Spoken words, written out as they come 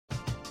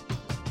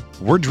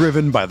We're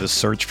driven by the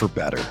search for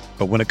better.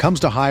 But when it comes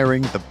to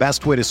hiring, the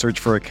best way to search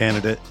for a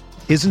candidate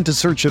isn't to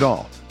search at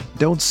all.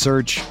 Don't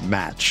search,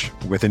 match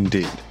with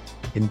Indeed.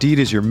 Indeed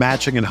is your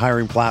matching and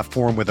hiring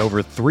platform with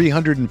over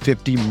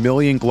 350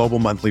 million global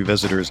monthly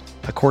visitors,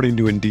 according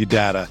to Indeed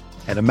data,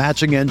 and a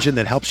matching engine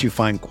that helps you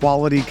find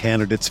quality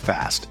candidates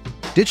fast.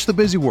 Ditch the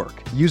busy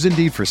work. Use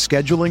Indeed for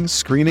scheduling,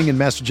 screening, and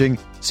messaging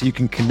so you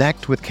can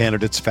connect with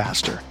candidates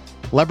faster.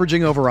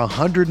 Leveraging over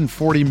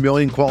 140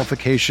 million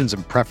qualifications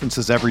and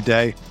preferences every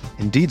day,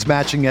 Indeed's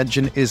matching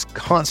engine is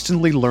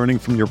constantly learning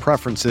from your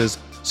preferences,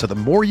 so the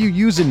more you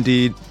use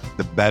Indeed,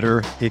 the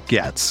better it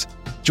gets.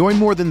 Join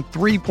more than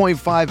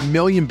 3.5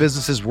 million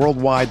businesses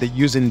worldwide that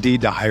use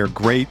Indeed to hire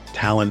great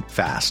talent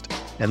fast.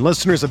 And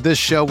listeners of this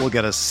show will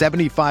get a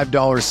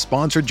 $75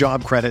 sponsored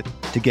job credit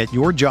to get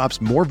your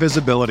jobs more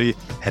visibility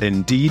at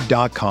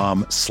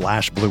Indeed.com/Blue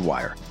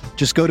Wire.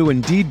 Just go to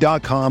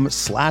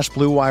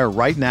Indeed.com/Blue Wire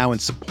right now and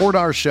support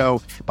our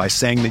show by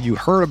saying that you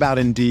heard about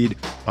Indeed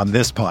on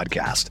this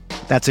podcast.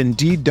 That's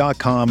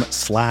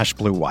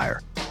Indeed.com/Blue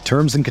Wire.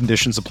 Terms and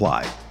conditions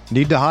apply.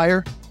 Need to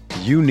hire?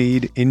 You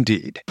need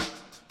Indeed.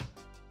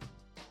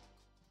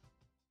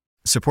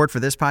 Support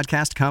for this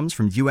podcast comes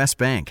from U.S.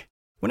 Bank.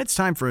 When it's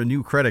time for a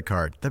new credit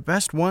card, the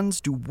best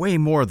ones do way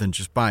more than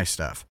just buy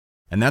stuff.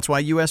 And that's why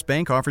U.S.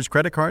 Bank offers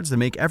credit cards that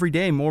make every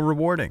day more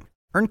rewarding.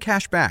 Earn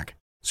cash back,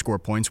 score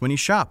points when you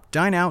shop,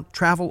 dine out,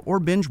 travel, or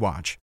binge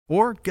watch,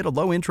 or get a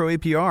low intro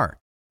APR.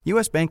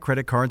 U.S. Bank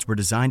credit cards were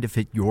designed to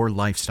fit your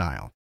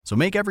lifestyle. So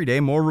make every day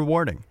more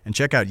rewarding and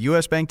check out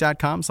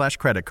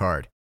usbank.com/credit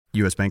card.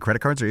 U.S. Bank credit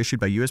cards are issued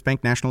by U.S.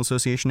 Bank National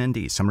Association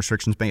ND. Some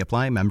restrictions may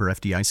apply. Member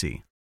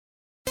FDIC.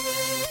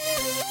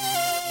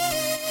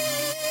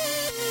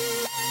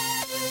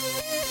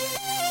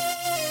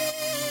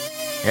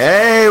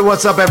 Hey,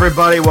 what's up,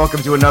 everybody?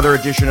 Welcome to another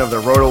edition of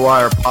the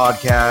RotoWire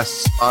podcast,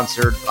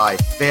 sponsored by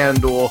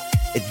FanDuel.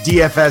 It's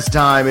DFS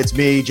time. It's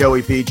me,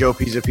 Joey P, Joe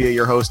Pizzapia,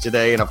 your host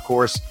today. And, of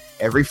course,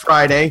 every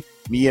Friday,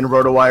 me and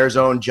RotoWire's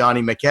own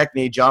Johnny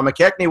McKechnie. John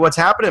McKechnie, what's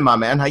happening, my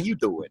man? How you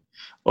doing?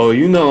 Oh,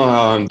 you know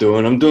how I'm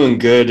doing. I'm doing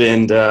good.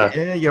 And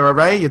yeah, you're all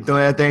right? You're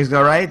doing things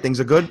all right? Things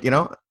are good? You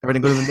know,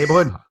 everything good in the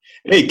neighborhood?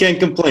 Hey, can't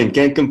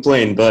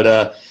complain.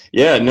 But,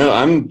 yeah, no,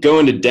 I'm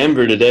going to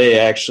Denver today,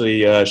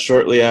 actually,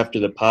 shortly after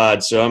the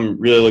pod. So I'm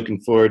really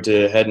looking forward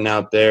to heading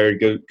out there,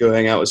 go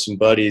hang out with some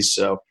buddies.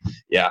 So,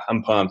 yeah,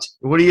 I'm pumped.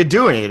 What are you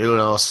doing? Are you doing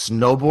a little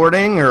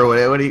snowboarding, or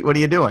what are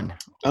you doing?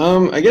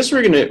 I guess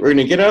we're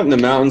gonna get out in the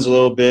mountains a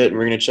little bit, and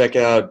we're gonna check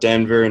out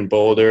Denver and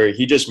Boulder.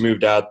 He just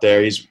moved out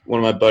there. He's one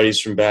of my buddies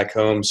from back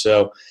home.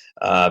 So,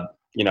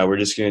 we're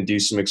just gonna do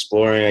some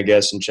exploring, I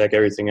guess, and check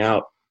everything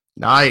out.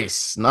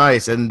 Nice.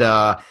 And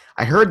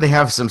I heard they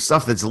have some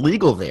stuff that's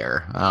legal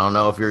there. I don't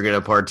know if you're going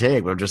to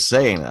partake, but I'm just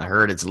saying. I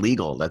heard it's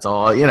legal. That's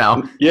all, you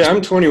know. Yeah, I'm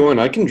 21.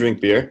 I can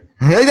drink beer.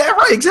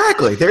 Right,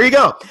 exactly. There you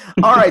go.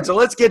 All right, so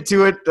let's get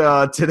to it.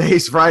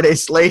 Today's Friday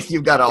slate.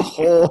 You've got a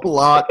whole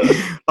lot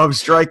of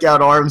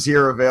strikeout arms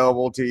here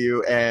available to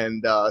you,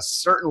 and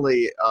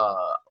certainly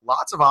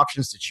lots of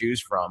options to choose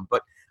from.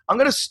 But I'm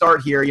going to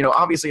start here. You know,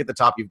 obviously at the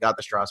top you've got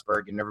the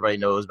Strasburg, and everybody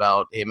knows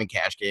about him in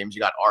cash games.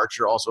 You got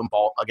Archer also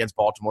against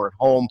Baltimore at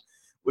home,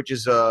 which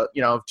is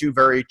two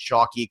very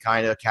chalky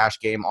kind of cash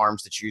game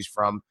arms to choose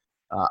from.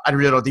 I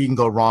really don't think you can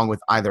go wrong with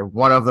either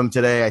one of them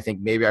today. I think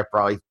maybe I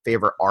probably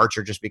favor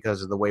Archer just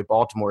because of the way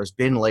Baltimore has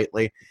been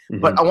lately. Mm-hmm.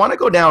 But I want to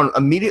go down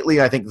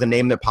immediately. I think the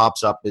name that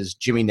pops up is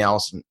Jimmy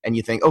Nelson. And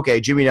you think, okay,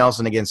 Jimmy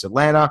Nelson against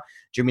Atlanta.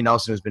 Jimmy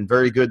Nelson has been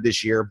very good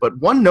this year. But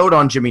one note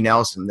on Jimmy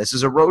Nelson, this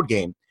is a road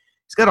game.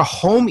 He's got a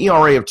home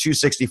ERA of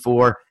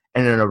 2.64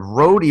 and a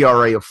road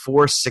ERA of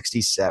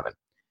 4.67.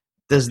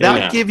 Does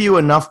that give you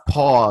enough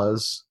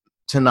pause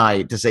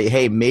tonight to say,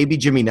 hey, maybe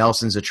Jimmy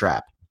Nelson's a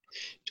trap?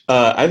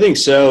 I think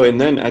so.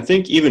 And then I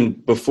think even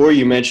before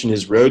you mentioned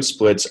his road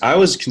splits, I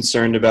was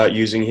concerned about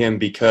using him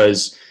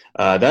because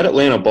that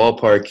Atlanta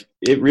ballpark,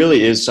 it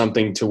really is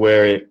something to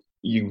where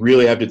you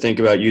really have to think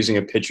about using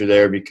a pitcher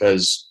there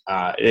because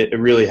it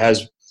really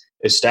has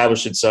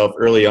established itself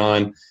early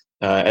on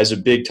as a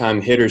big-time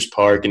hitter's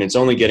park, and it's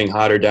only getting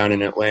hotter down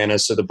in Atlanta,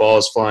 so the ball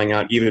is flying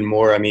out even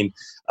more. I mean,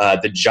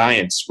 the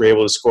Giants were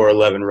able to score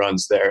 11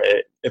 runs there.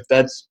 If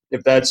that's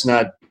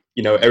not,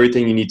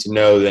 everything you need to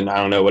know, then I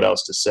don't know what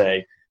else to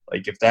say.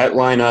 Like, if that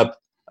lineup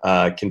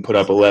can put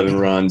up 11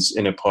 runs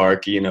in a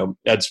park,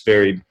 that's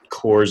very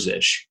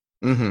Coors-ish.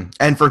 Mm-hmm.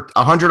 And for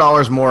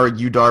 $100 more,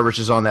 Yu Darvish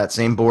is on that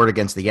same board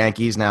against the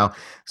Yankees. Now,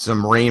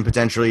 some rain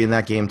potentially in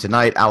that game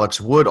tonight. Alex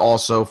Wood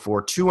also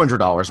for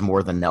 $200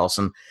 more than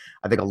Nelson.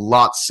 I think a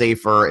lot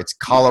safer. It's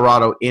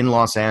Colorado in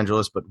Los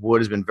Angeles, but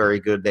Wood has been very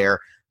good there.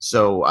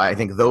 So I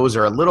think those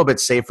are a little bit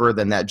safer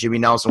than that Jimmy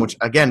Nelson, which,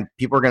 again,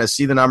 people are going to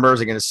see the numbers.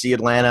 They're going to see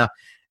Atlanta.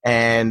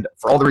 And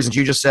for all the reasons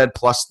you just said,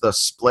 plus the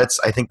splits,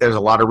 I think there's a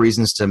lot of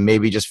reasons to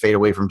maybe just fade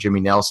away from Jimmy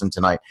Nelson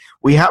tonight.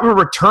 We have a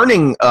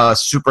returning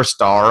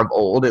superstar of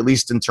old, at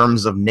least in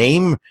terms of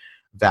name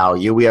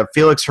value. We have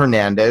Felix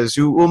Hernandez,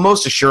 who will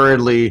most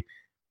assuredly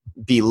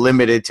be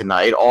limited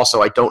tonight.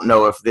 Also, I don't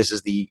know if this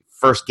is the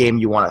first game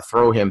you want to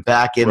throw him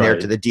back in there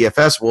to the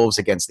DFS Wolves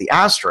against the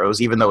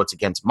Astros, even though it's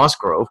against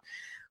Musgrove.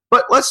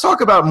 But let's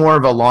talk about more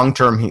of a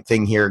long-term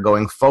thing here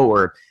going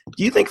forward.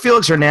 Do you think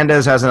Felix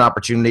Hernandez has an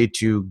opportunity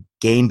to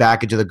gain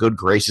back into the good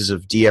graces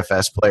of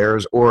DFS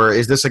players, or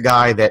is this a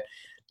guy that,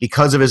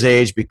 because of his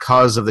age,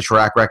 because of the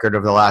track record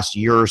of the last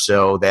year or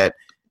so, that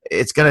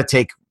it's going to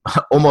take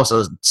almost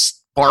a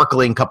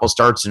sparkling couple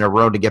starts in a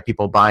row to get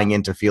people buying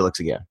into Felix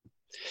again?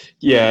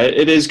 Yeah,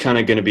 it is kind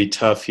of going to be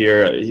tough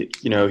here.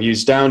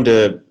 He's down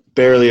to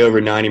barely over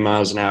 90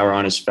 miles an hour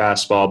on his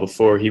fastball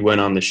before he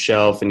went on the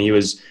shelf, and he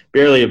was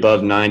barely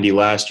above 90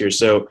 last year.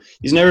 So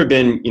he's never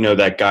been,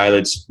 that guy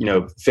that's,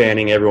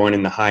 fanning everyone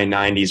in the high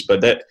 90s,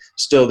 but that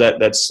still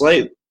that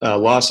slight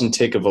loss and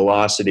tick of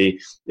velocity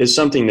is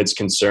something that's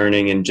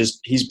concerning, and just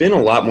he's been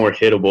a lot more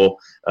hittable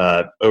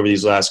over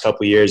these last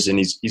couple of years, and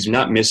he's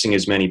not missing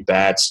as many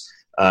bats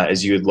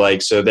as you would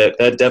like. So that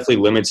definitely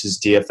limits his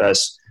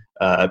DFS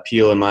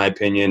appeal, in my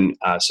opinion.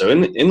 So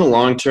in the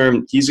long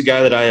term, he's a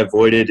guy that I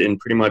avoided in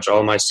pretty much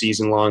all my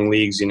season-long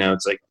leagues.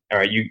 It's like, all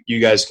right, you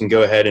guys can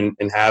go ahead and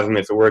have him.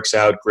 If it works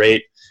out,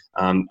 great.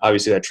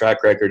 Obviously, that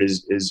track record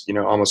is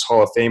almost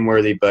Hall of Fame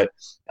worthy. But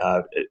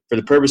for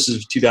the purposes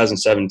of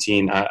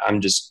 2017, I'm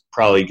just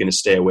probably going to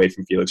stay away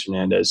from Felix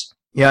Hernandez.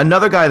 Yeah,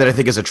 another guy that I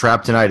think is a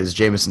trap tonight is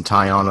Jameson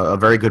Taillon, a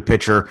very good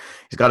pitcher.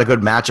 He's got a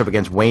good matchup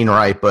against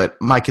Wainwright, but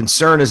my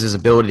concern is his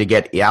ability to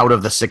get out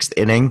of the sixth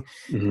inning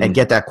and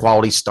get that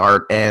quality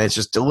start, and it's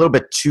just a little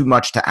bit too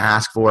much to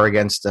ask for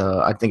against,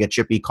 I think, a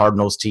chippy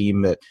Cardinals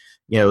team that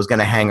is going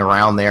to hang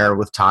around there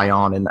with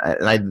Taillon,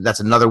 and that's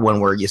another one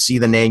where you see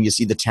the name, you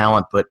see the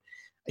talent, but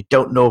I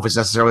don't know if it's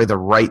necessarily the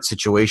right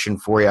situation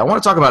for you. I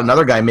want to talk about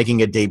another guy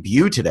making a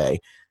debut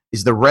today.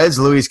 Is the Reds'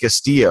 Luis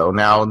Castillo.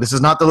 Now, this is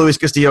not the Luis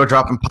Castillo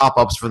dropping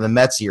pop-ups for the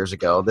Mets years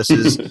ago. This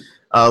is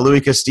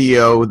Luis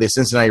Castillo, the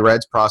Cincinnati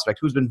Reds prospect,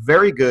 who's been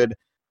very good.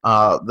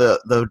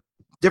 The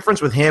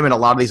difference with him and a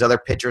lot of these other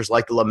pitchers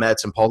like the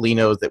Lamets and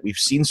Paulinos that we've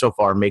seen so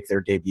far make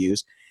their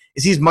debuts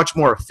is he's much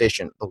more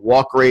efficient. The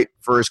walk rate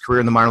for his career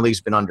in the minor leagues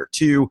has been under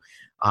 2.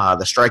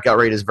 The strikeout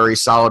rate is very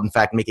solid. In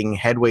fact, making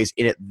headways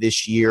in it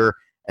this year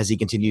as he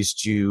continues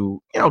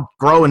to,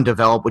 grow and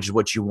develop, which is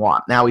what you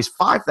want. Now, he's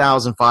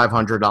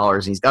 $5,500,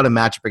 and he's got a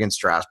matchup against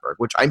Strasburg,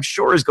 which I'm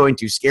sure is going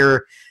to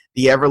scare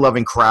the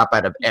ever-loving crap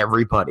out of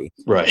everybody.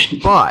 Right.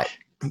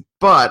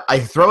 But I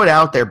throw it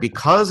out there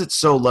because it's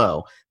so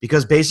low,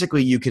 because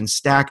basically you can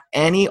stack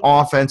any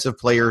offensive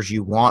players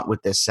you want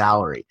with this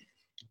salary.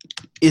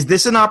 Is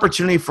this an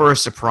opportunity for a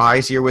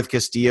surprise here with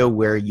Castillo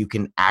where you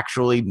can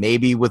actually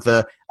maybe with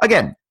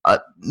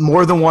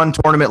more than one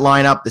tournament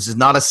lineup? This is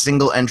not a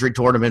single entry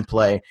tournament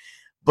play,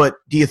 but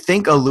do you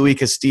think a Luis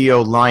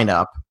Castillo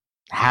lineup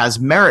has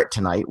merit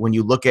tonight when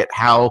you look at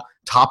how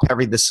top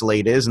heavy the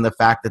slate is and the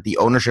fact that the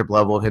ownership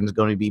level of him is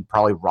going to be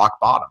probably rock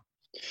bottom?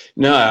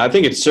 No, I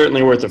think it's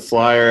certainly worth a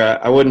flyer.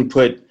 I wouldn't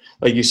put,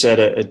 like you said,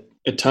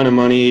 a ton of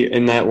money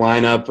in that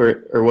lineup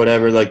or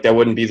whatever. Like that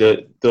wouldn't be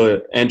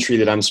the entry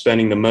that I'm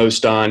spending the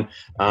most on.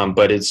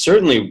 But it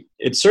certainly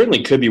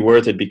could be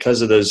worth it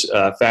because of those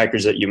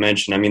factors that you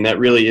mentioned. I mean, that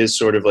really is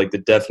sort of like the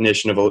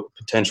definition of a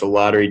potential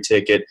lottery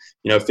ticket.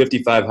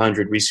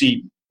 5,500. We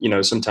see,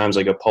 sometimes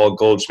like a Paul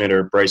Goldschmidt or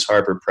a Bryce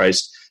Harper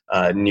priced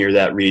near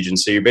that region.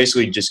 So you're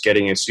basically just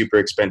getting a super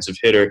expensive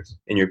hitter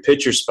in your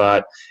pitcher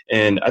spot.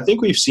 And I think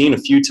we've seen a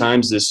few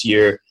times this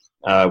year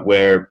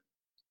where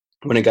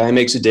when a guy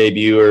makes a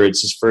debut or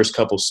it's his first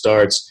couple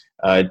starts,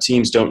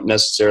 teams don't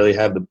necessarily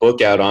have the book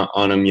out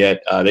on him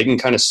yet. They can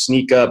kind of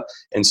sneak up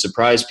and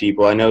surprise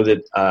people. I know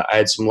that I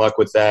had some luck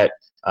with that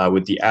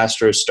with the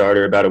Astros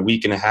starter about a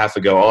week and a half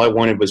ago. All I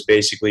wanted was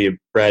basically a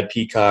Brad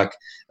Peacock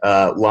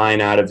line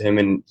out of him,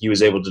 and he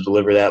was able to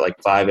deliver that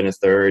like 5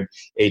 1/3,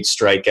 8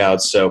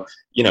 strikeouts. So,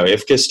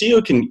 if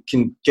Castillo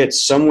can get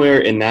somewhere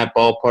in that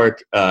ballpark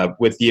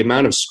with the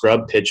amount of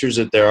scrub pitchers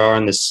that there are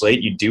on the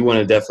slate, you do want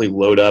to definitely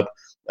load up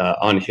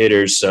on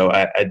hitters. So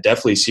I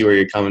definitely see where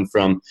you're coming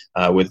from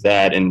with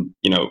that. And,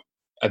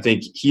 I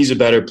think he's a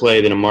better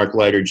play than a Mark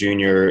Leiter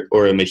Jr.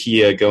 or a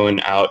Mejia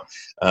going out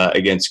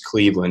against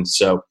Cleveland.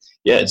 So,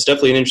 yeah, it's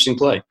definitely an interesting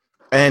play.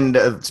 And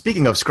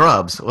speaking of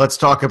scrubs, let's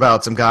talk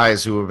about some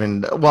guys who have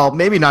been, well,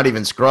 maybe not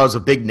even scrubs,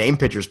 but big name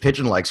pitchers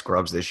pitching like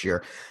scrubs this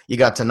year. You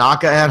got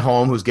Tanaka at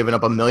home, who's given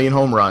up 1 million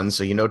home runs.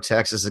 So,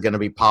 Texas is going to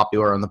be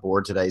popular on the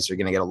board today. So you're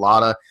going to get a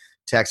lot of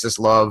Texas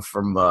love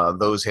from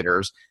those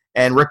hitters.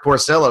 And Rick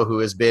Porcello, who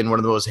has been one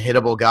of the most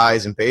hittable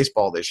guys in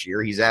baseball this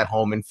year. He's at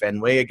home in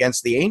Fenway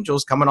against the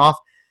Angels, coming off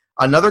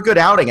another good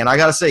outing. And I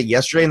got to say,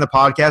 yesterday in the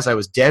podcast, I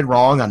was dead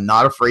wrong. I'm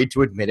not afraid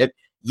to admit it.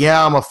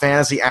 Yeah, I'm a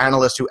fantasy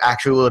analyst who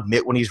actually will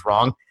admit when he's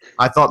wrong.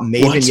 I thought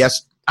Maven,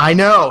 yes. I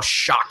know,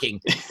 shocking.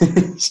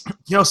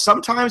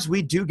 Sometimes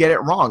we do get it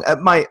wrong.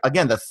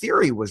 Again, the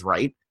theory was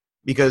right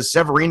because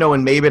Severino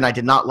and Maven, I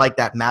did not like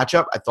that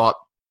matchup. I thought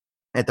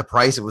at the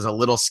price, it was a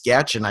little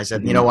sketch, and I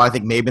said, I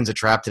think Maben's a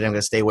trap today. I'm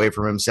going to stay away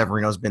from him.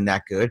 Severino's been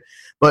that good.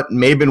 But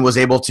Maben was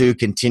able to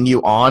continue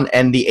on,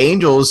 and the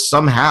Angels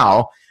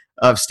somehow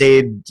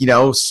stayed,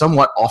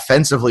 somewhat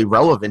offensively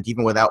relevant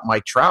even without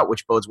Mike Trout,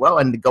 which bodes well.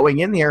 And going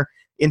in here,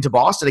 into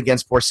Boston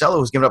against Porcello,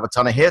 who's given up a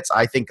ton of hits.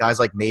 I think guys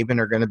like Maybin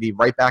are going to be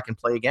right back in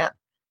play again.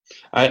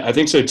 I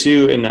think so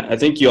too, and I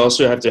think you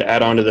also have to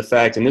add on to the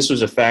fact, and this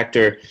was a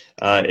factor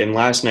in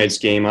last night's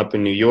game up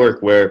in New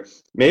York, where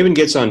Maybin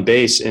gets on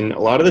base, and a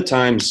lot of the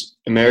times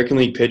American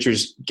League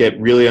pitchers get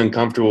really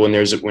uncomfortable when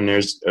there's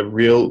a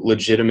real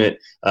legitimate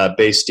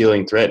base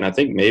stealing threat, and I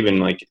think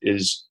Maybin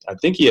I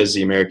think he has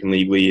the American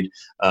League lead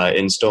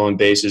in stolen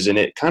bases, and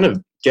it kind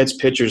of gets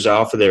pitchers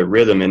off of their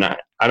rhythm, and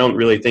I don't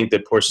really think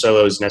that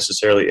Porcello is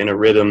necessarily in a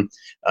rhythm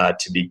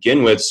to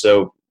begin with,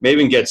 so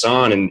Maybin gets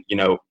on, and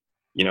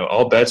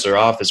all bets are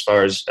off as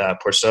far as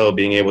Porcello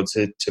being able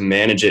to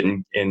manage it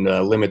and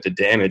limit the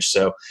damage.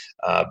 So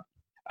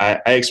I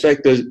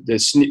expect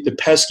the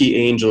pesky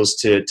Angels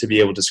to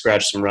be able to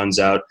scratch some runs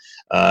out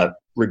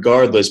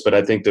regardless, but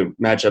I think the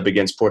matchup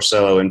against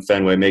Porcello and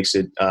Fenway makes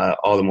it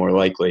all the more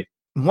likely.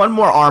 One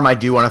more arm I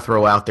do want to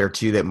throw out there,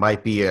 too, that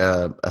might be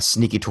a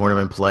sneaky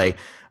tournament play.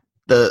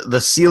 The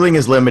ceiling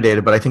is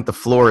limited, but I think the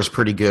floor is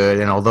pretty good.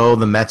 And although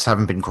the Mets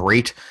haven't been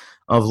great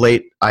of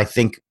late, I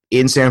think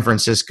in San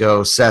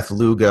Francisco, Seth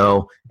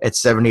Lugo at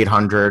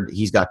 7,800.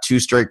 He's got 2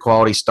 straight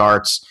quality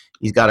starts.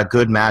 He's got a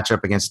good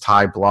matchup against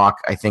Ty Block.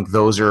 I think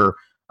those are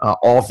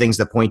all things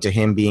that point to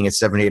him being at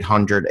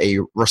 7,800, a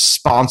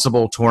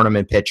responsible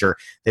tournament pitcher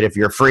that if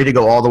you're afraid to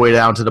go all the way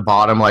down to the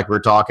bottom like we're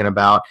talking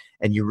about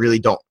and you really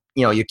don't,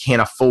 you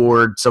can't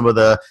afford some of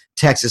the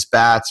Texas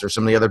bats or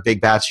some of the other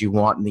big bats you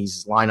want in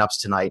these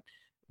lineups tonight,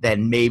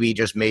 then maybe,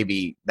 just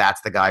maybe, that's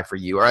the guy for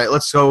you. All right,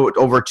 let's go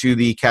over to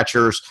the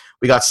catchers.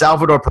 We got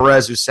Salvador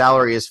Perez, whose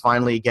salary is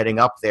finally getting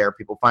up there.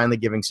 People finally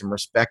giving some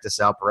respect to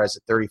Sal Perez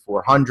at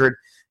 3,400.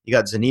 You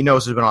got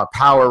Zaninos, who's been on a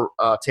power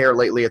tear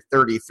lately at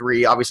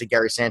 33. Obviously,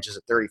 Gary Sanchez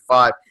at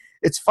 35.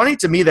 It's funny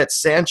to me that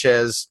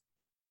Sanchez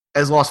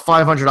has lost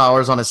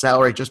 $500 on his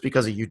salary just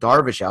because of Yu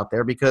Darvish out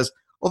there, because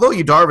although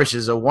Yu Darvish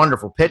is a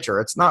wonderful pitcher,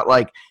 it's not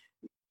like,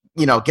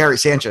 Gary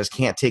Sanchez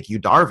can't take Yu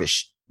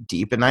Darvish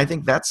deep, and I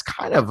think that's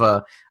kind of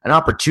an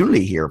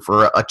opportunity here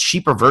for a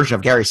cheaper version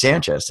of Gary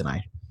Sanchez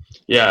tonight.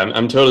 Yeah,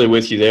 I'm totally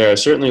with you there. I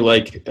certainly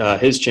like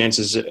his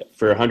chances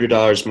for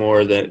 $100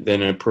 more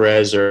than a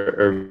Perez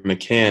or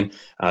McCann.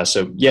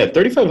 So yeah,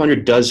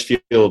 $3,500 does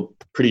feel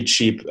pretty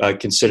cheap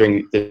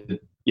considering that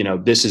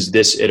this is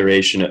this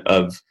iteration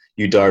of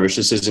Yu Darvish.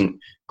 This isn't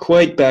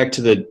quite back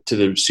to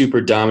the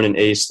super dominant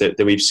ace that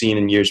we've seen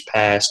in years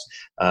past.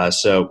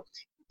 So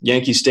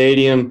Yankee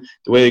Stadium,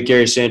 the way that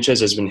Gary Sanchez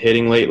has been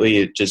hitting lately,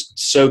 it's just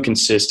so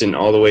consistent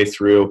all the way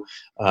through,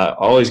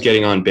 always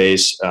getting on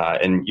base.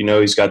 And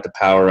he's got the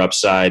power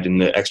upside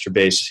and the extra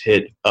base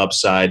hit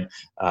upside.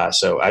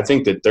 So I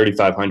think that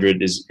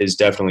 3,500 is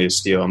definitely a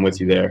steal. I'm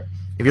with you there.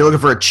 If you're looking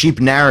for a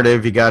cheap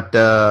narrative, you got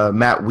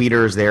Matt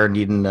Wieters there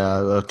needing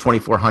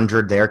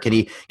 2,400 there. Can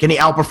he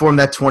outperform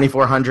that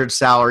 2,400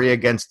 salary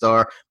against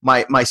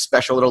my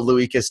special little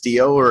Louis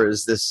Castillo, or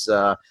is this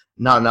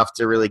not enough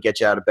to really get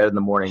you out of bed in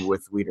the morning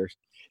with Wieters?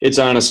 It's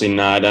honestly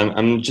not.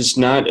 I'm just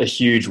not a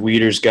huge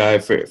Wieters guy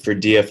for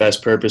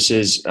DFS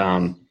purposes.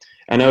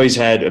 I know he's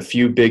had a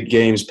few big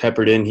games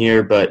peppered in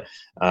here, but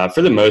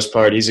for the most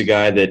part, he's a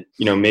guy that,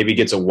 maybe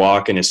gets a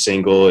walk and a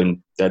single,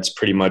 and that's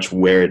pretty much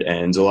where it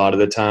ends a lot of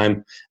the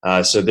time.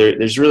 So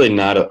there's really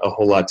not a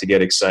whole lot to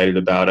get excited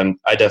about.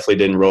 I definitely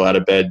didn't roll out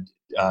of bed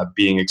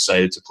being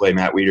excited to play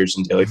Matt Wieters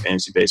in daily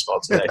fantasy baseball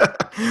today.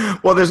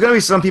 Well, there's going to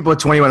be some people at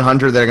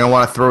 2,100 that are going to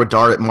want to throw a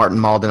dart at Martin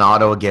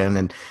Maldonado again.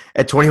 And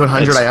at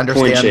 2,100, I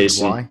understand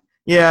why.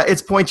 Yeah,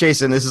 it's point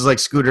chasing. This is like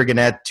Scooter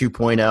Gennett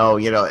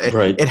 2.0.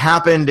 Right. It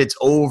happened. It's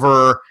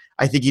over.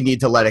 I think you need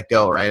to let it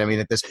go, right? I mean,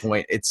 at this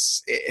point,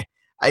 it's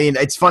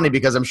funny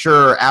because I'm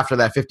sure after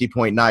that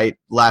 50-point night,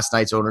 last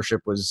night's ownership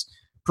was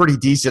pretty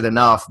decent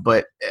enough.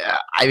 But,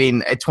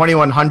 at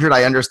 2,100,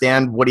 I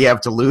understand what do you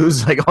have to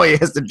lose. Like, all he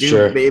has to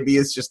do maybe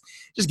is just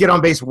get on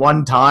base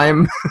one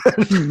time.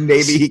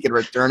 Maybe he can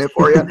return it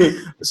for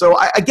you. So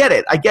I get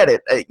it.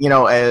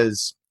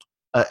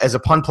 As a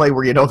punt play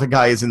where the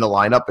guy is in the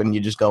lineup and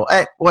you just go,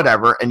 hey,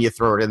 whatever, and you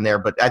throw it in there.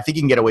 But I think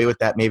you can get away with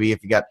that maybe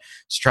if you got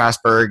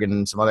Strasburg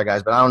and some other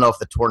guys. But I don't know if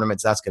the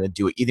tournaments that's going to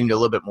do it. You need a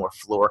little bit more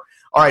floor.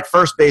 All right,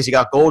 first base, you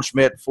got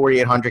Goldschmidt,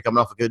 4,800, coming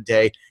off a good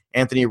day.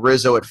 Anthony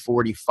Rizzo at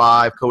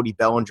 45, Cody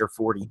Bellinger,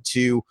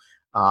 42.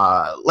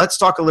 Let's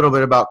talk a little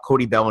bit about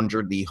Cody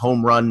Bellinger. The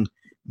home run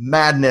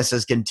madness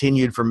has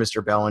continued for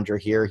Mr. Bellinger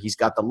here. He's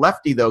got the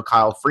lefty, though,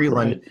 Kyle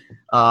Freeland.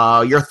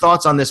 Right. Your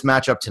thoughts on this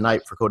matchup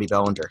tonight for Cody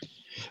Bellinger?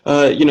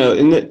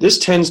 This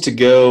tends to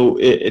go.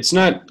 It's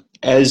not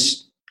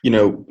as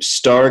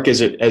stark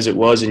as it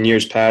was in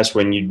years past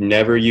when you'd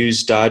never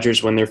use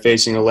Dodgers when they're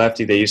facing a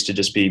lefty. They used to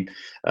just be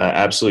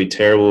absolutely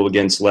terrible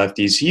against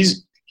lefties.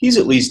 He's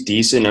at least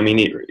decent. I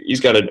mean, he's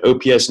got an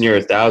OPS near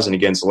 1,000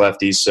 against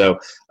lefties. So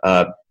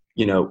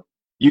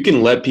you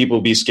can let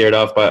people be scared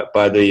off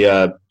by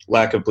the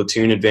lack of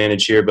platoon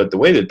advantage here. But the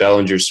way that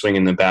Bellinger's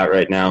swinging the bat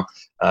right now,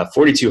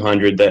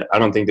 4,200. That I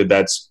don't think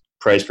that's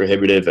price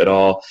prohibitive at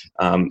all.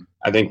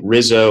 I think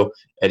Rizzo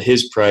at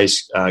his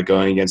price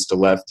going against a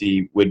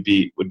lefty would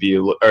be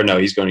or no,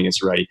 he's going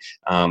against a righty.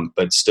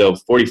 But still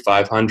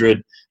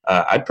 4,500.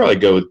 I'd probably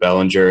go with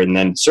Bellinger, and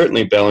then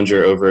certainly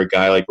Bellinger over a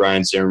guy like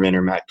Ryan Zimmerman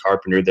or Matt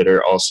Carpenter that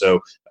are also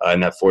in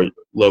that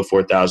low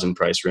 4,000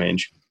 price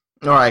range.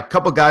 All right,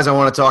 couple guys I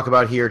want to talk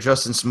about here.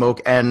 Justin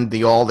Smoke and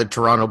the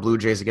Toronto Blue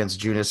Jays against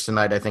Junis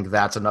tonight. I think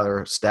that's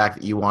another stack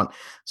that you want.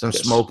 Some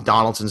Smoke,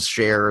 Donaldson's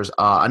shares.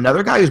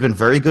 Another guy who's been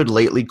very good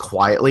lately,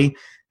 quietly,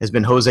 has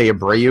been Jose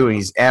Abreu, and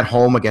he's at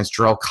home against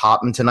Jarrell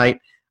Cotton tonight.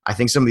 I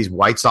think some of these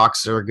White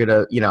Sox are going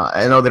to,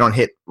 I know they don't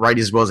hit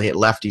righties as well as they hit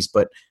lefties,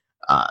 but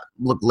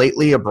look,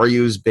 lately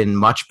Abreu's been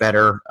much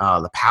better.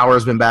 The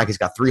power's been back. He's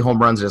got 3 home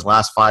runs in his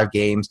last 5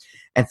 games.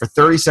 And for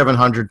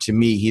 3,700, to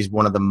me, he's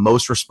one of the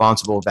most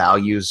responsible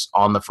values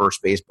on the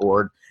first base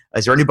board.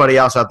 Is there anybody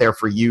else out there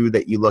for you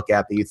that you look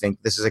at that you think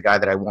this is a guy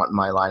that I want in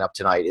my lineup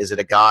tonight? Is it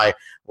a guy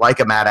like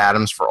a Matt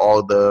Adams for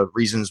all the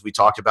reasons we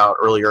talked about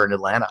earlier in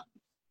Atlanta?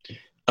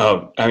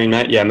 Oh, I mean,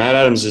 Matt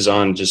Adams is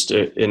on just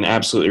an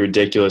absolutely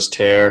ridiculous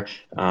tear.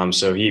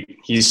 So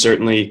he's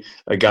certainly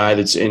a guy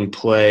that's in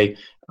play.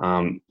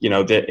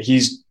 That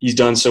he's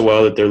done so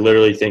well that they're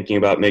literally thinking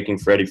about making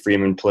Freddie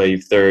Freeman play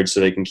third so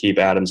they can keep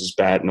Adams'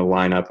 bat in the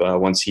lineup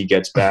once he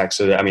gets back.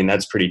 So,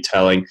 that's pretty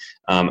telling.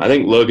 I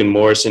think Logan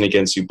Morrison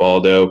against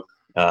Ubaldo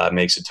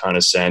makes a ton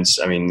of sense.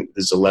 I mean,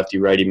 this is a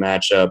lefty-righty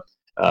matchup.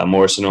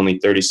 Morrison only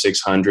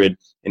 3,600,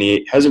 and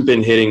he hasn't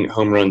been hitting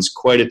home runs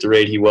quite at the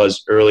rate he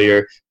was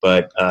earlier,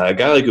 but a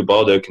guy like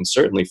Ubaldo can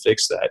certainly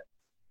fix that.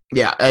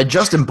 Yeah,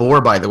 Justin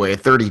Bour, by the way, at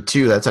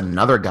 32, that's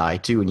another guy,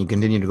 too, and you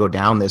continue to go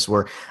down this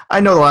where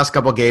I know the last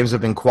couple of games have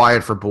been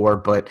quiet for Bour,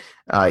 but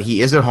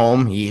he is at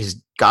home.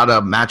 He's got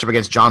a matchup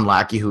against John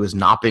Lackey, who has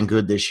not been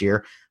good this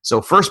year. So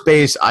first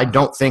base, I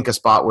don't think a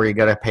spot where you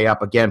got to pay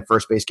up. Again,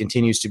 first base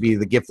continues to be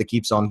the gift that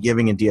keeps on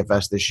giving in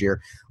DFS this year.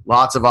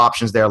 Lots of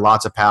options there,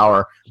 lots of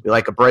power. We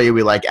like Abreu,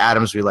 we like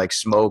Adams, we like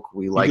Smoke,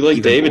 we like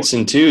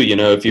Davidson too.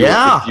 If you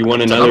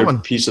want another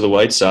piece of the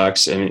White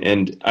Sox,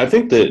 and I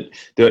think that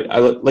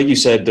like you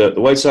said, the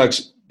White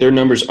Sox, their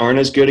numbers aren't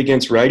as good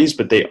against righties,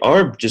 but they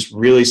are just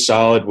really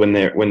solid when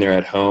they're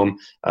at home.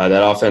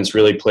 That offense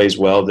really plays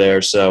well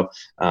there. So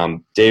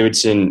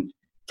Davidson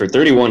for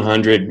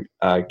 3,100,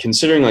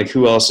 considering like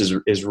who else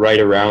is right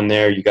around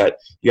there, you got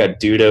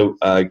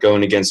Duda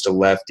going against a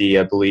lefty,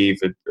 I believe,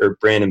 or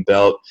Brandon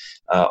Belt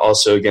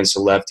also against a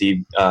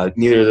lefty.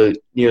 Neither of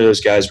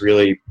those guys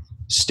really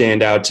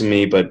stand out to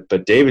me, but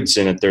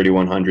Davidson at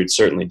 3,100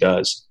 certainly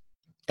does.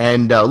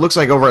 And looks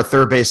like over at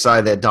third base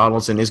side that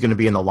Donaldson is going to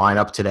be in the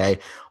lineup today.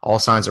 All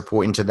signs are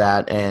pointing to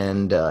that.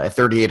 And at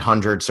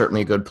 3,800,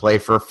 certainly a good play.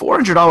 For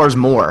 $400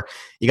 more,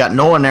 you got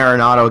Nolan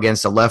Arenado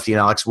against a lefty and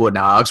Alex Wood.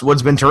 Now, Alex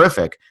Wood's been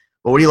terrific.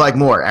 But what do you like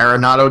more,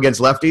 Arenado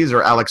against lefties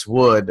or Alex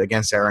Wood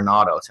against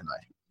Arenado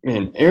tonight?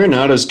 Man,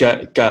 Arenado's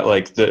got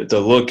like the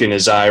look in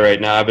his eye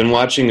right now. I've been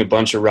watching a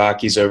bunch of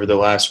Rockies over the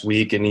last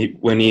week, and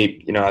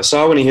I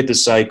saw when he hit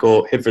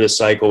for the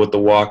cycle with the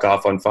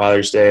walk-off on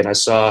Father's Day, and I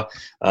saw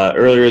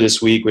earlier this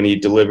week when he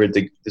delivered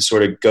the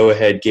sort of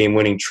go-ahead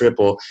game-winning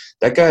triple.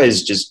 That guy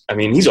is just,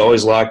 he's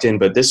always locked in,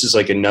 but this is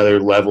like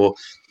another level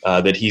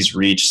that he's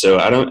reached. So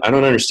I don't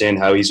understand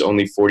how he's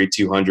only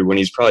 4,200 when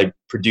he's probably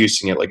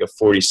producing at like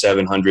a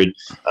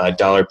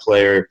 $4,700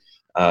 player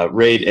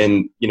rate.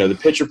 And the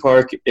pitcher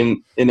park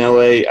in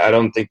LA, I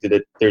don't think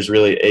that there's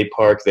really a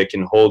park that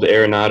can hold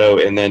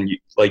Arenado, and then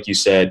like you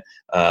said,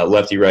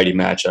 lefty righty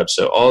matchup.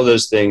 So all of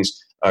those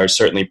things are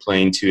certainly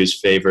playing to his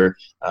favor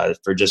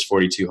for just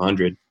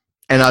 4,200.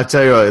 And I'll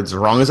tell you, as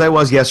wrong as I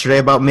was yesterday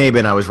about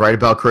Maben, I was right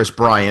about Chris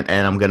Bryant,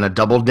 and I'm going to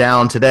double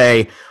down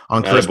today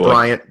on Chris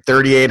Bryant,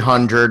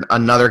 3,800,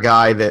 another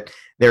guy that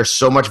there's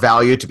so much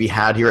value to be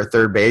had here at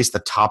third base. The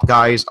top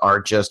guys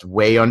are just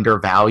way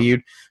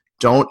undervalued.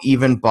 Don't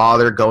even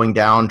bother going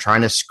down,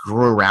 trying to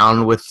screw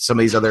around with some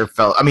of these other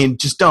fellas.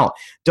 Just don't.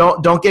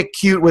 Don't get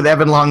cute with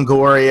Evan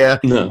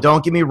Longoria. No.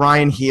 Don't give me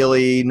Ryan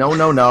Healy.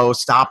 No.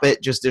 Stop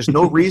it. Just there's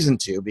no reason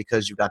to,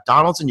 because you've got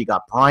Donaldson, you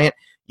got Bryant,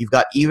 you've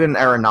got even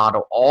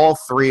Arenado. All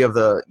three of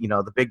the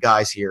big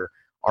guys here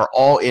are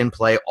all in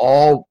play,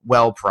 all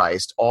well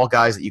priced, all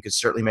guys that you could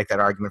certainly make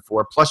that argument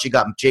for. Plus, you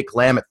got Jake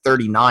Lamb at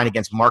 39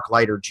 against Mark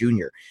Leiter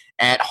Jr.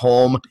 at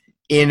home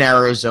in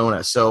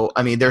Arizona. So,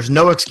 there's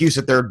no excuse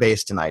at third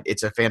base tonight.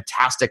 It's a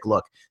fantastic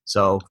look.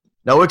 So,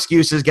 no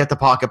excuses. Get the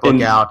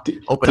pocketbook out.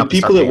 Open up.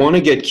 The people that want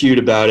to get cute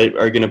about it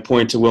are going to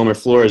point to Wilmer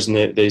Flores,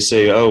 and they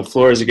say, "Oh,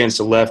 Flores against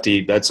a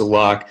lefty, that's a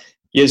lock."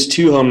 He has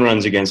 2 home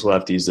runs against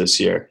lefties this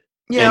year.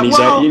 Yeah,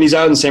 and he's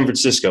out in San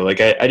Francisco.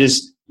 Like I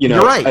just, you're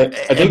right.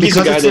 I think he's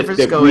a guy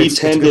that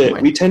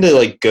we tend to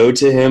like go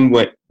to him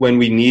when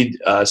we need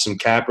some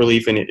cap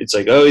relief, and it's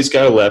like, oh, he's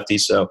got a lefty,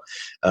 so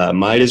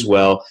might as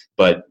well.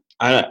 But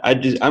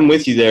I'm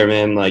with you there,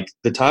 man. Like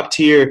the top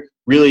tier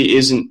really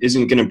isn't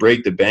going to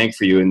break the bank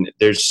for you, and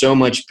there's so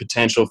much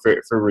potential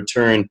for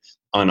return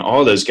on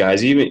all those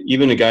guys.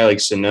 Even a guy like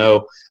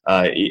Sano,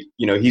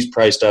 he's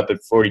priced up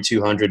at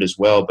 4,200 as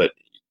well. But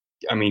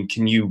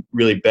can you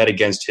really bet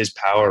against his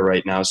power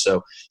right now?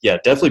 So yeah,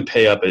 definitely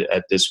pay up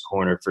at this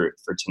corner for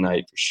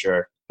tonight for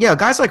sure. Yeah,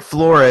 guys like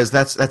Flores,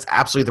 that's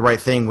absolutely the right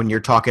thing when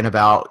you're talking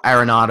about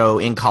Arenado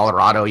in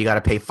Colorado. You got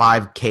to pay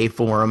 $5K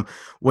for him.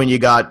 When you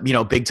got,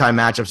 big time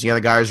matchups, the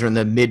other guys are in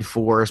the mid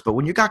fours. But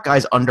when you got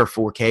guys under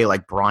 4K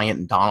like Bryant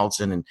and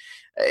Donaldson, and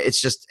it's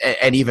just,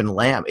 and even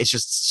Lamb, it's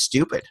just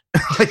stupid.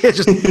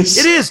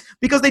 It is,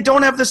 because they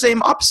don't have the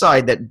same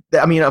upside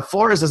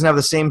Flores doesn't have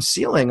the same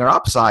ceiling or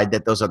upside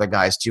that those other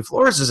guys do.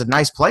 Flores is a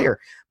nice player,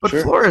 but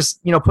sure. Flores,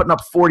 putting up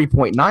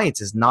 40-point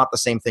nights is not the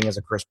same thing as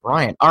a Chris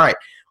Bryant. All right.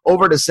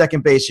 Over to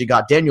second base, you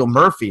got Daniel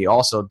Murphy,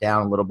 also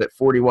down a little bit,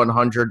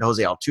 4,100.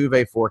 Jose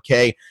Altuve,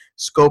 4K.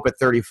 Scope at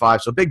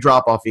 35. So big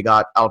drop-off. You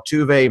got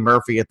Altuve,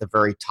 Murphy at the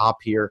very top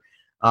here.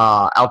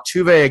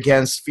 Altuve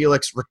against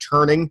Felix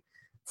returning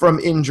from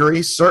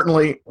injury.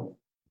 Certainly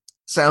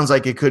sounds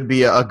like it could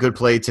be a good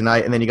play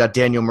tonight. And then you got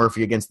Daniel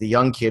Murphy against the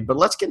young kid. But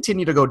let's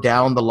continue to go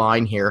down the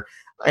line here.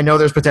 I know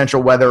there's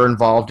potential weather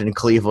involved in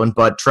Cleveland,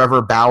 but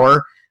Trevor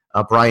Bauer,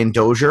 Brian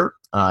Dozier,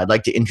 I'd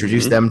like to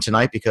introduce them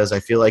tonight because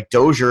I feel like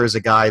Dozier is a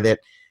guy that,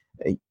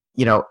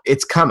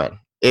 it's coming.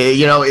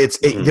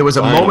 There was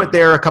a moment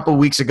there a couple of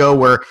weeks ago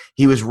where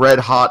he was red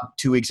hot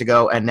 2 weeks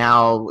ago, and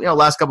now,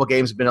 last couple of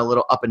games have been a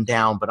little up and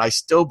down, but I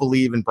still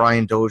believe in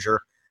Brian Dozier.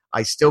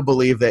 I still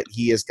believe that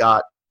he has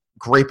got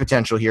great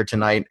potential here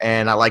tonight,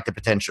 and I like the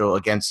potential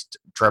against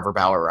Trevor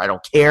Bauer. I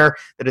don't care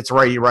that it's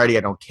righty-righty.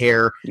 I don't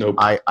care. Nope.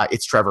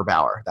 It's Trevor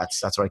Bauer.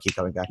 That's what I keep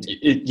coming back to.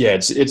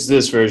 It's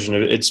this version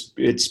of it.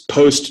 It's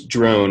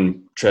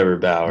post-drone Trevor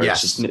Bauer.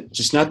 Yes. It's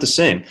just not the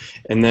same.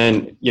 And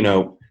then,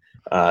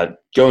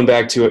 going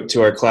back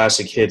to our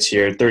classic hits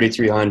here,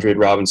 3,300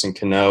 Robinson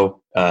Cano.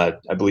 I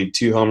believe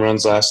 2 home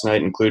runs last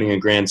night, including a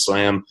grand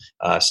slam.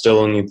 Still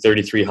only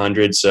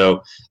 3,300,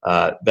 so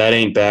that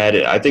ain't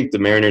bad. I think the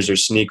Mariners are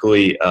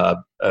sneakily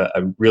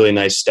a really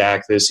nice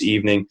stack this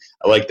evening.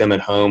 I like them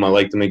at home. I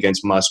like them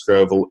against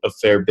Musgrove a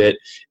fair bit.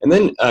 And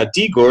then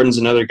D. Gordon's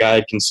another guy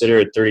I'd consider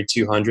at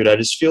 3,200. I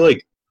just feel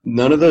like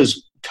none of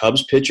those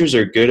Cubs pitchers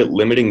are good at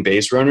limiting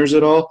base runners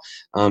at all.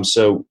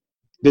 So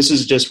this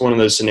is just one of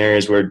those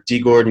scenarios where D.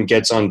 Gordon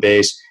gets on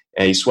base,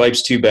 and he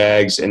swipes 2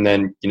 bags, and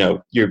then,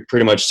 you're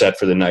pretty much set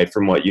for the night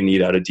from what you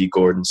need out of D.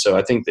 Gordon. So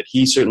I think that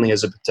he certainly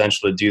has the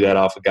potential to do that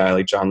off a guy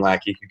like John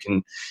Lackey, who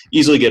can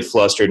easily get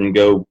flustered and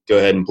go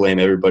ahead and blame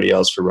everybody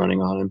else for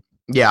running on him.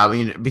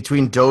 Yeah,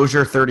 between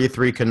Dozier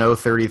 33, Cano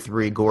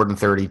 33, Gordon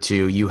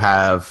 32, you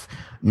have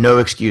no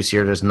excuse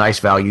here. There's nice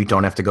value. You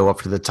don't have to go up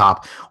to the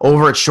top.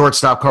 Over at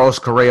shortstop, Carlos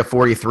Correa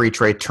 43,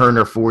 Trey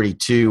Turner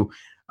 42.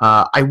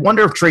 I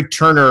wonder if Trey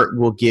Turner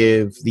will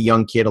give the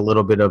young kid a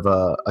little bit of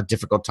a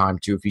difficult time,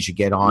 too, if he should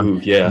get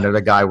on.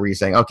 Another guy where you're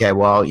saying, okay,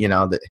 well,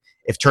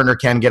 if Turner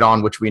can get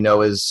on, which we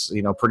know is,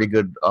 pretty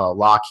good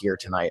lock here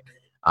tonight,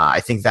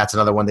 I think that's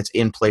another one that's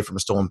in play from a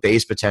stolen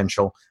base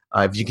potential.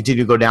 If you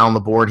continue to go down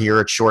the board here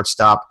at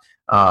shortstop,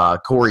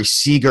 Corey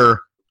Seager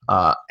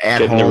at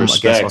getting home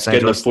against Los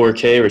Angeles. Getting the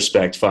 4K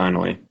respect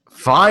finally.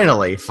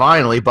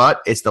 Finally,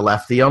 but it's the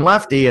lefty on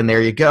lefty, and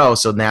there you go.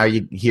 So now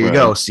you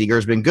go.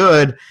 Seager's been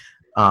good.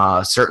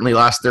 Certainly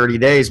last 30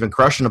 days been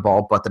crushing the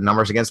ball, but the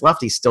numbers against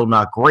lefties still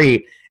not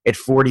great at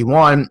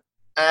 41.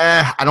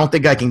 I don't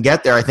think I can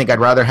get there. I think I'd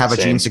rather have a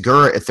Gene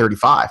Segura at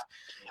 35.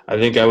 I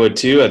think I would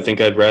too. I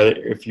think I'd rather,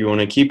 if you want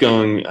to keep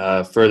going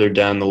further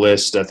down the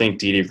list, I think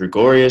Didi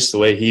Gregorius, the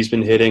way he's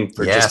been hitting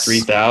for just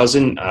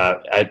 3,000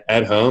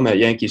 at home at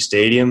Yankee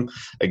Stadium,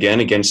 again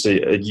against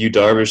a Yu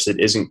Darvish that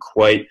isn't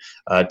quite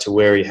to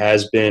where he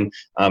has been.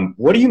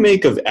 What do you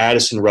make of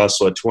Addison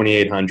Russell at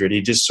 2,800?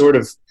 He just sort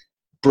of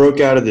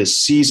broke out of this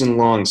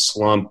season-long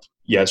slump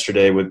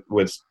yesterday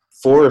with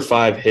 4 or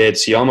 5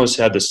 hits. He almost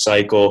had the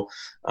cycle.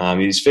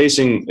 He's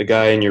facing a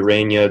guy in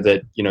Urania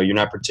that you're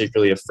not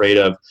particularly afraid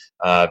of.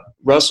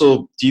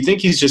 Russell, do you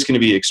think he's just going to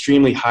be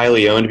extremely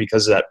highly owned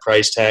because of that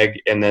price tag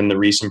and then the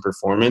recent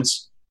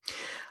performance?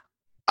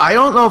 I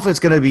don't know if it's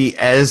going to be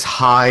as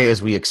high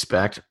as we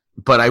expect,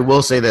 but I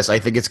will say this. I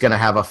think it's going to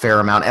have a fair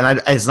amount. And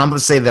it's not going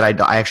to say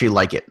that I actually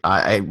like it.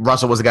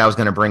 Russell was the guy I was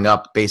going to bring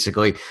up,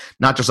 basically,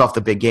 not just off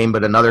the big game,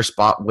 but another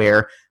spot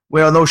where,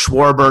 no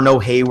Schwarber, no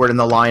Hayward in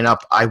the lineup.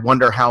 I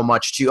wonder how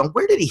much, too.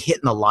 Where did he hit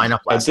in the lineup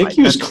last night? I think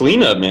he was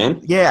cleanup,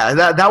 man. Yeah,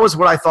 that was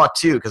what I thought,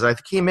 too, because I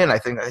came in. I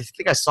think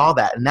I saw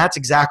that. And that's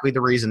exactly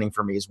the reasoning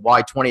for me is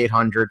why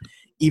 2,800,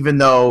 even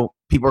though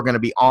people are going to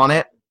be on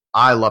it.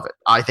 I love it.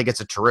 I think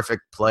it's a terrific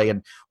play.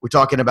 And we're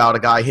talking about a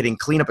guy hitting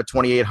cleanup at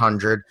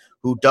 2,800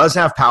 who does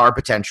have power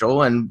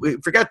potential. And we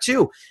forget,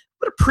 too,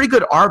 but a pretty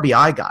good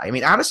RBI guy.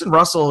 Addison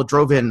Russell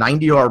drove in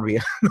 90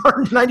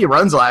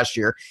 runs last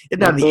year.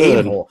 Didn't have the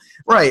 8-hole.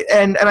 Right.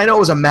 And I know it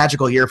was a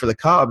magical year for the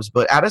Cubs,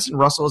 but Addison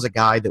Russell is a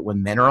guy that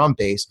when men are on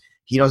base,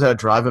 he knows how to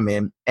drive them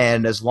in.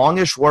 And as long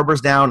as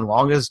Schwarber's down, as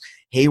long as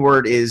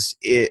Hayward is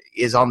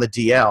on the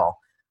DL,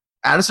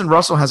 Addison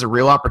Russell has a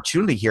real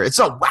opportunity here. It's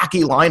a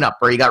wacky lineup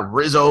where you got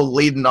Rizzo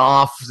leading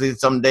off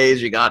some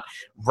days. You got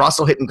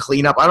Russell hitting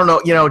cleanup. I don't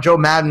know. Joe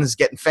Madden's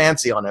getting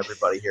fancy on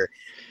everybody here.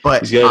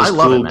 But he's got I his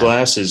love cool it, man.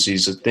 glasses.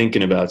 He's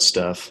thinking about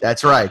stuff.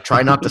 That's right.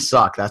 Try not to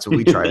suck. That's what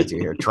we try to do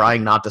here.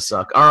 Trying not to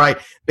suck. All right.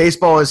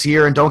 Baseball is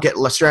here, and don't get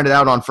stranded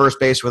out on first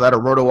base without a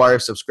RotoWire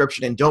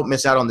subscription, and don't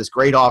miss out on this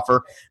great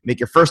offer. Make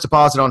your first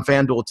deposit on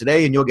FanDuel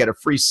today, and you'll get a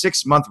free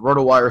 6-month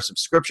RotoWire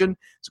subscription.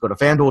 So go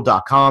to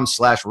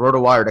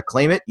FanDuel.com/RotoWire to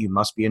claim it. You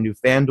must be a new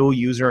FanDuel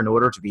user in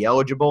order to be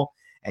eligible,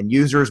 and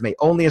users may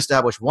only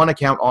establish one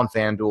account on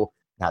FanDuel.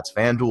 That's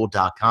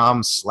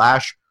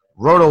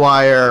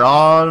FanDuel.com/RotoWire.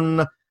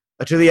 On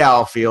to the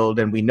outfield,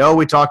 and we know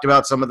we talked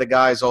about some of the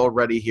guys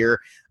already here,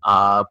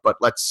 but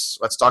let's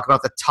talk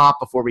about the top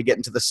before we get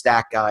into the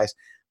stack guys.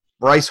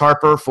 Bryce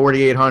Harper,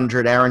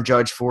 4,800, Aaron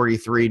Judge,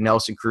 43,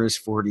 Nelson Cruz,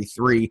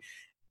 43.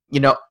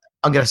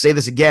 I'm going to say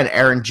this again,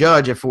 Aaron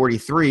Judge at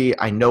 43,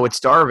 I know it's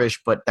Darvish,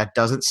 but that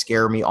doesn't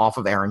scare me off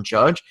of Aaron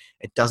Judge.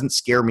 It doesn't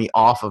scare me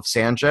off of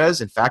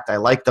Sanchez. In fact, I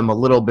like them a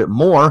little bit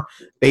more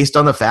based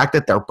on the fact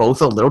that they're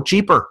both a little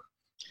cheaper.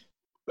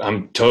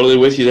 I'm totally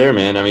with you there,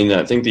 man. I mean,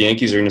 I think the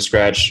Yankees are going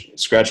to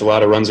scratch a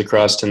lot of runs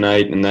across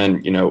tonight, and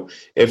then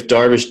if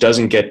Darvish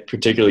doesn't get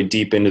particularly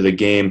deep into the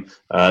game,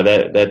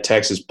 that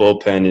Texas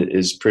bullpen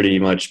is pretty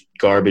much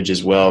garbage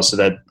as well. So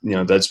that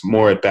that's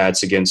more at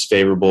bats against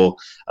favorable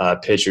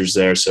pitchers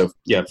there. So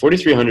yeah,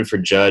 4,300 for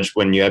Judge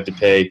when you have to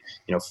pay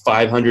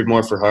 500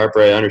 more for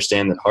Harper. I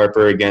understand that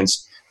Harper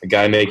against a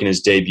guy making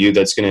his debut,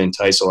 that's going to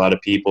entice a lot of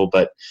people.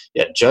 But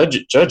yeah,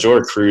 Judge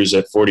or Cruz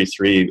at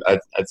 43, I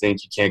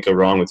think you can't go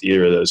wrong with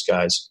either of those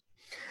guys.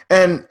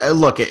 And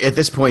look, at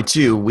this point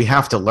too, we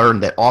have to learn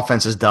that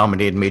offense has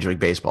dominated Major League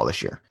Baseball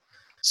this year.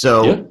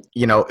 So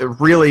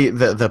really,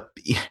 the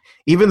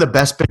even the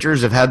best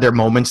pitchers have had their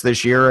moments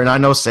this year. And I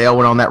know Sale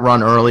went on that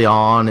run early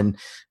on, and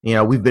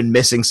we've been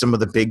missing some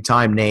of the big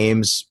time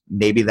names.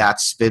 Maybe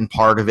that's been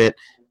part of it.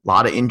 A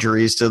lot of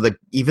injuries to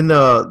even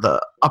the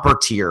upper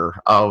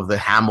tier of the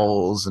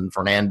Hamels and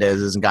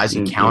Fernandezes and guys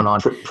you count on.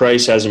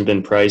 Price hasn't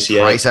been Price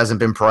yet. Price hasn't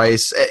been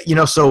Price.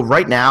 So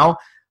right now,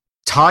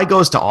 tie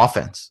goes to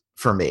offense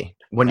for me.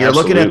 When you're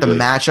looking at the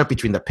matchup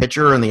between the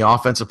pitcher and the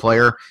offensive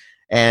player,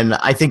 and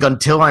I think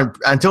until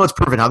it's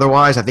proven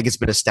otherwise, I think it's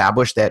been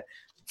established that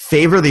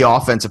favor the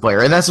offensive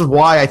player. And this is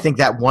why I think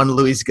that one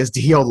Luis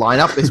Castillo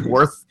lineup is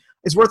worth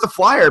a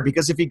flyer,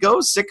 because if he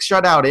goes 6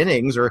 shutout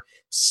innings or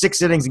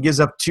 6 innings and gives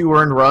up 2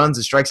 earned runs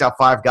and strikes out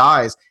 5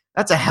 guys,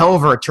 that's a hell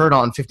of a return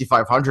on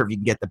 5,500 if you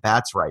can get the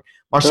bats right.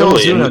 Marcell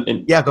Ozuna, go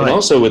ahead. And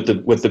also with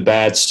the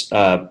bats,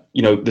 the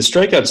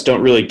strikeouts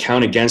don't really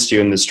count against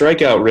you, and the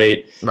strikeout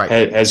rate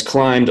has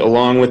climbed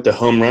along with the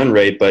home run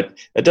rate, but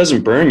it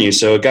doesn't burn you.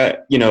 So a guy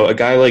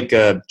like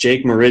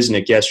Jake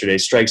Marisnick yesterday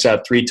strikes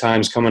out 3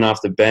 times coming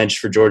off the bench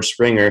for George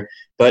Springer,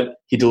 but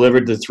he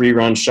delivered the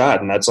 3-run shot,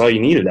 and that's all you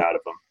needed out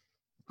of him.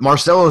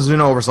 Marcell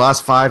Ozuna over his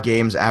last 5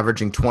 games,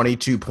 averaging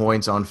 22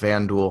 points on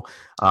FanDuel.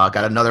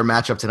 Got another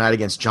matchup tonight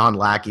against John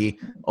Lackey.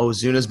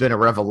 Ozuna's been a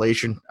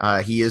revelation.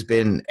 He has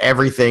been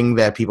everything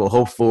that people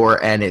hope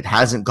for, and it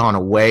hasn't gone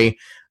away.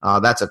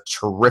 That's a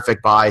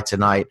terrific buy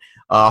tonight.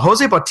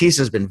 Jose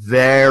Bautista has been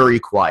very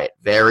quiet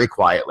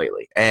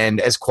lately.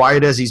 And as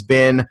quiet as he's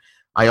been,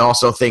 I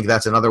also think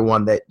that's another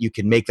one that you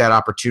can make that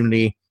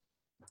opportunity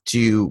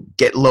to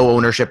get low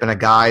ownership in a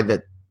guy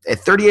that at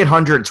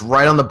 3,800, it's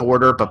right on the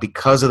border, but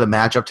because of the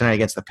matchup tonight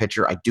against the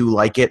pitcher, I do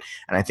like it,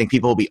 and I think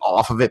people will be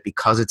off of it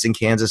because it's in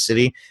Kansas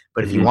City.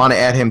 But if you want to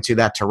add him to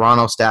that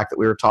Toronto stack that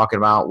we were talking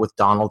about with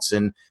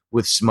Donaldson,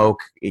 with Smoke,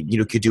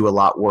 could do a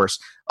lot worse.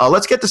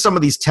 Let's get to some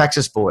of these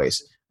Texas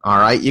boys. All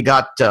right, you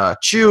got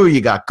Chu, you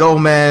got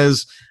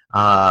Gomez.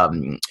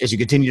 As you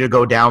continue to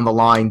go down the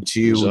line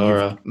to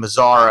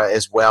Mazzara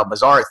as well.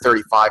 Mazzara at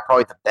 35,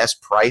 probably the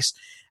best price.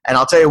 And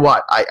I'll tell you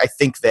what, I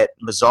think that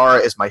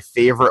Mazzara is my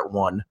favorite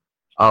one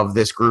of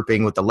this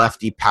grouping with the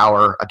lefty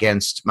power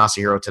against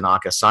Masahiro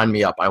Tanaka. Sign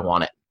me up. I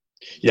want it.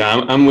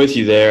 Yeah, I'm with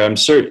you there. I'm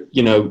certain,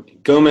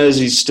 Gomez,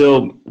 he's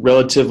still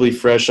relatively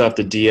fresh off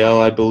the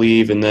DL, I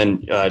believe. And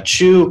then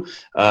Chu,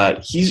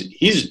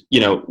 he's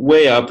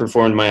way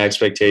outperformed my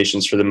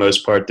expectations for the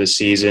most part this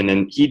season.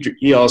 And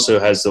he also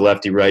has the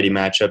lefty-righty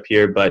matchup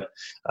here. But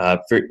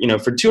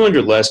for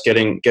 200 less,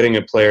 getting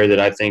a player that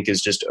I think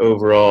is just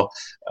overall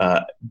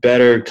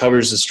better,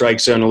 covers the strike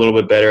zone a little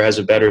bit better, has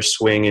a better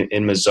swing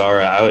in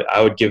Mazzara, I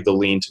would give the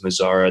lean to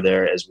Mazzara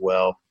there as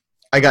well.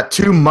 I got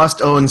 2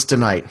 must-owns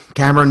tonight.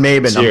 Cameron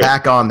Maybin, I'm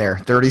back on there,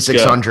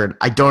 3,600.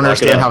 I don't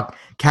understand how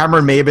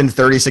Cameron Maybin,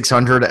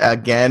 3,600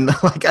 again.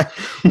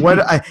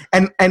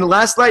 And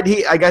last night,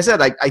 like I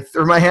said, I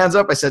threw my hands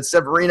up. I said,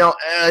 Severino,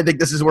 I think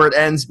this is where it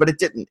ends, but it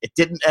didn't. It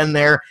didn't end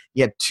there.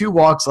 He had 2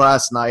 walks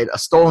last night, a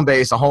stolen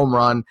base, a home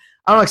run.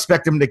 I don't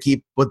expect him to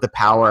keep with the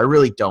power. I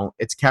really don't.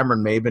 It's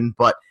Cameron Maybin,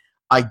 but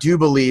I do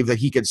believe that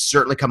he could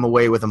certainly come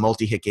away with a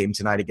multi-hit game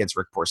tonight against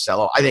Rick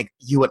Porcello. I think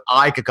you and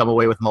I could come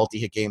away with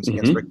multi-hit games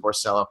against Rick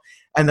Porcello.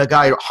 And the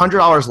guy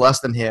 $100 less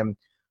than him,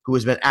 who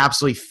has been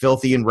absolutely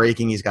filthy and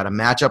raking, he's got a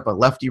matchup, a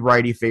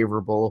lefty-righty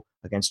favorable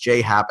against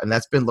J-Happ, and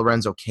that's been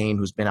Lorenzo Cain,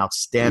 who's been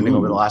outstanding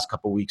over the last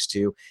couple of weeks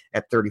too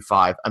at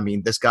 35. I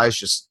mean, this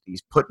guy's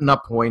he's putting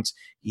up points.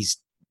 He's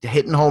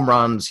hitting home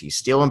runs. He's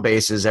stealing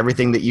bases,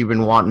 everything that you've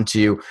been wanting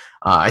to.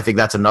 I think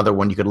that's another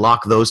one. You could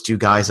lock those two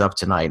guys up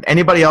tonight.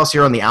 Anybody else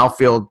here on the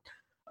outfield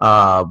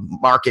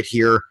market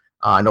here?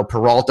 I know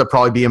Peralta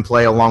probably be in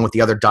play along with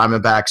the other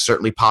Diamondbacks,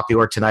 certainly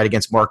popular tonight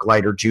against Mark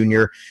Leiter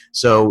Jr.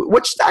 So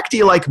which stack do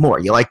you like more?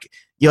 You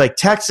like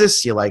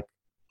Texas? You like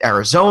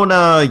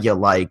Arizona? You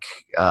like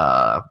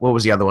what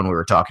was the other one we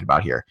were talking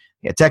about here?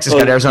 Yeah, Texas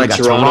got Arizona, got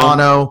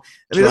Toronto.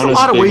 I mean, there's a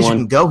lot of ways you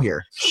can go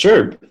here.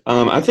 Sure.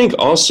 I think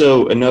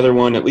also another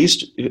one, at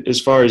least as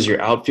far as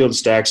your outfield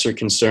stacks are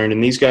concerned,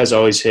 and these guys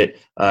always hit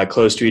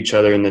close to each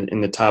other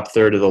in the top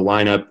third of the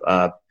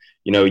lineup.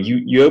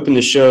 You opened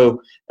the show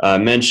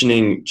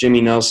mentioning Jimmy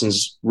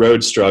Nelson's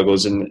road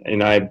struggles,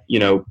 and I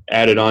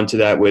added on to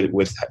that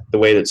with the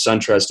way that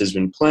SunTrust has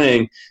been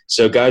playing.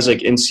 So guys like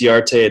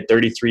Inciarte at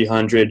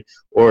 3,300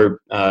 or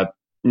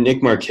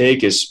Nick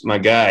Markakis, my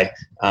guy,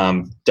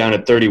 down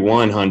at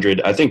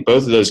 3,100. I think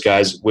both of those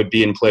guys would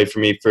be in play for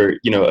me for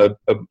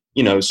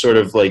sort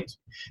of like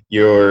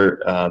your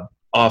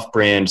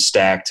off-brand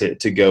stack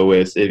to go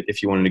with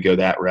if you wanted to go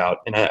that route.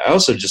 And I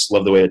also just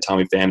love the way that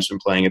Tommy Pham's been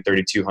playing at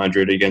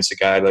 3,200 against a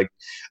guy like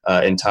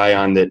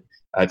Taillon that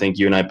I think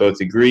you and I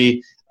both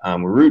agree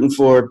we're rooting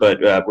for, but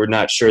we're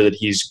not sure that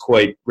he's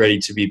quite ready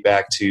to be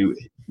back to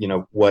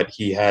what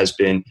he has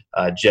been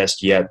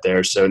just yet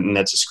there. So, and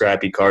that's a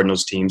scrappy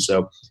Cardinals team.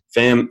 So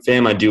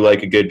Pham I do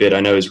like a good bit.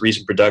 I know his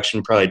recent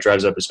production probably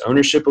drives up his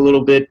ownership a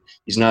little bit.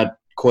 He's not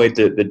quite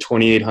the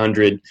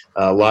 2,800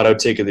 lotto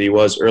ticket that he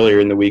was earlier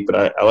in the week,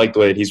 but I like the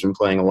way that he's been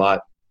playing a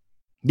lot.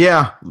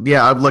 Yeah.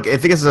 Look, I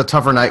think this is a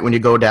tougher night when you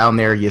go down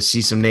there. You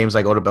see some names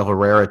like Odubel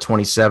Herrera at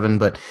 27,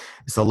 but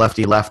it's a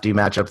lefty-lefty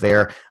matchup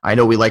there. I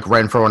know we like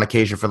Renfroe on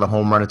occasion for the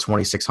home run at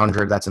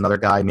 2,600. That's another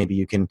guy maybe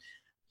you can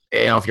 –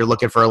 if you're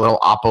looking for a little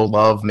Oppo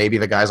love, maybe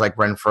the guys like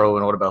Renfroe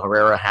and Odubel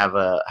Herrera have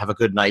a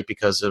good night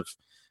because of,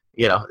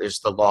 there's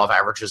the law of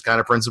averages kind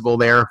of principle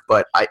there.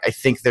 But I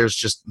think there's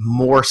just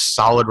more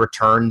solid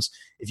returns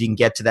if you can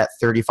get to that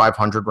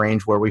 3,500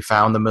 range where we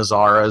found the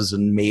Mazzaras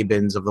and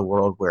Mabins of the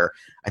world, where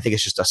I think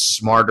it's just a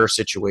smarter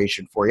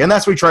situation for you. And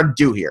that's what we try to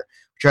do here.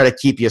 We try to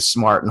keep you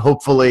smart. And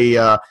hopefully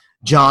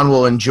John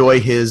will enjoy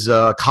his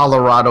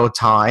Colorado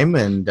time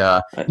and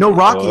no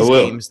Rockies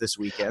games this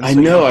weekend. I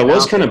know. I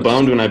was kind of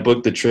bummed when I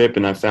booked the trip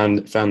and I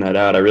found that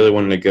out. I really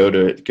wanted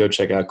to go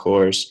check out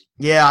Coors.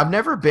 Yeah, I've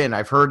never been.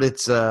 I've heard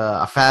it's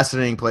a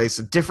fascinating place,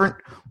 a different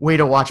way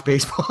to watch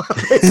baseball.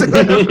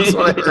 That's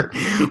what I heard,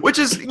 which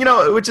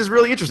is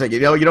really interesting. You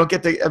don't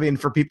get to. I mean,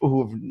 for people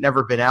who have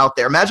never been out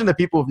there, imagine the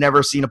people who've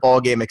never seen a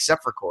ball game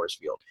except for Coors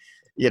Field.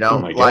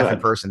 Live in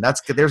person.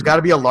 There's got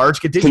to be a large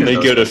contingent. Can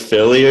they go to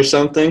Philly or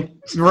something?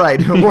 Right.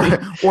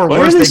 Or why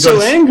worse, are they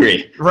so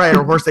angry? Right.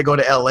 Or worse, they go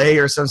to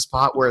LA or some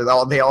spot where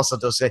they also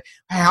don't say,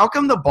 hey, how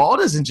come the ball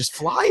doesn't just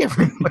fly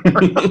everywhere?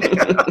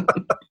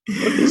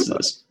 What is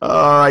this?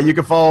 All right. You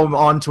can follow him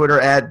on Twitter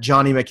at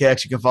Johnny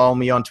McKex. You can follow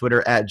me on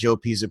Twitter at Joe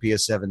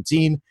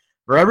Pisapia17.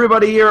 For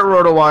everybody here at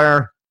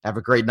RotoWire, have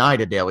a great night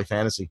at Daily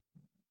Fantasy.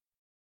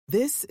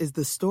 This is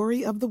the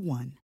story of the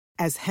one.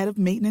 As head of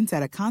maintenance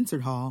at a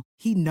concert hall,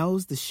 he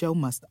knows the show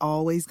must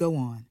always go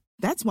on.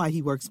 That's why he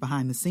works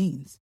behind the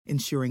scenes,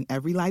 ensuring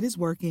every light is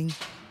working,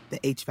 the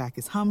HVAC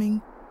is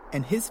humming,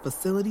 and his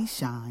facility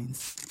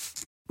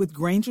shines. With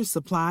Grainger's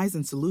supplies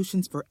and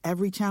solutions for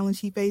every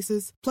challenge he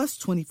faces, plus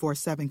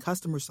 24/7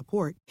 customer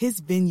support, his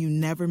venue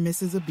never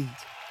misses a beat.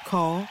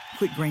 Call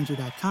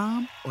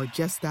quickgrainger.com or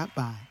just stop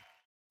by.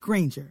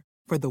 Grainger,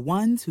 for the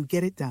ones who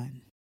get it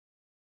done.